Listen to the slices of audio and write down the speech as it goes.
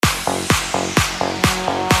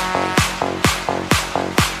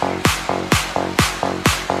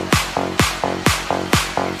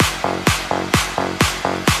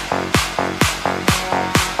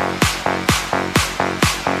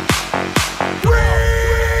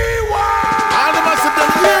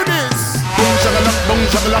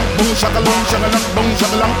shakalong, boom shakalong, shakalong, boom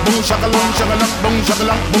shakalong, boom shakalong, shakalong, boom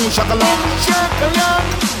shakalong, boom shakalong, shakalong.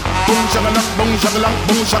 Boom shakalong, boom shakalong,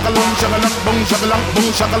 boom shakalong, shakalong, boom shakalong,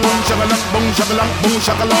 boom shakalong, shakalong, boom shakalong, boom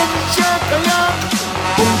shakalong, shakalong.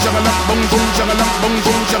 Boom shakalong, boom boom shakalong, boom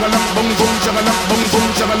boom shakalong, boom boom shakalong, boom boom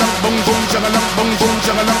shakalong, boom boom shakalong, boom boom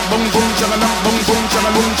shakalong, boom boom shakalong, boom boom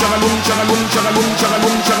shakalong, shakalong, shakalong, shakalong,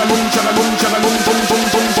 shakalong, shakalong, shakalong, shakalong, boom boom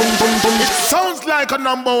boom boom boom boom. It sounds like a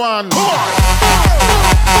number one.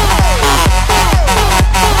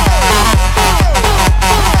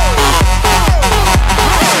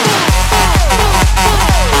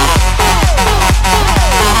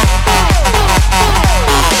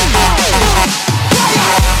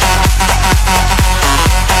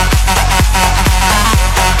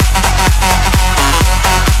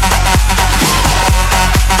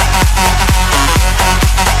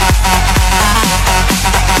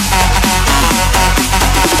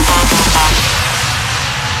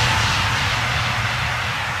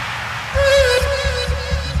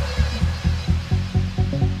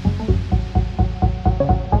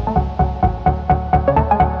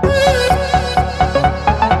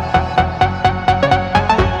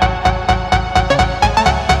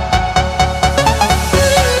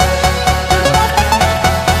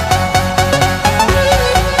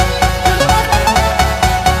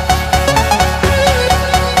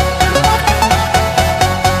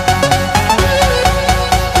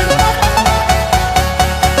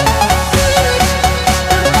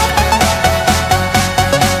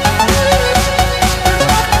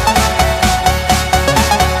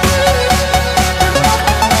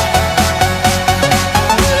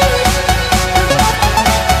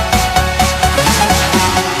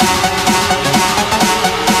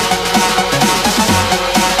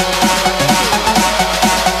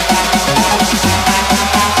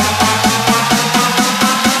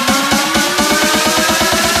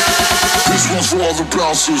 For all the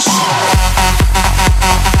bouncers.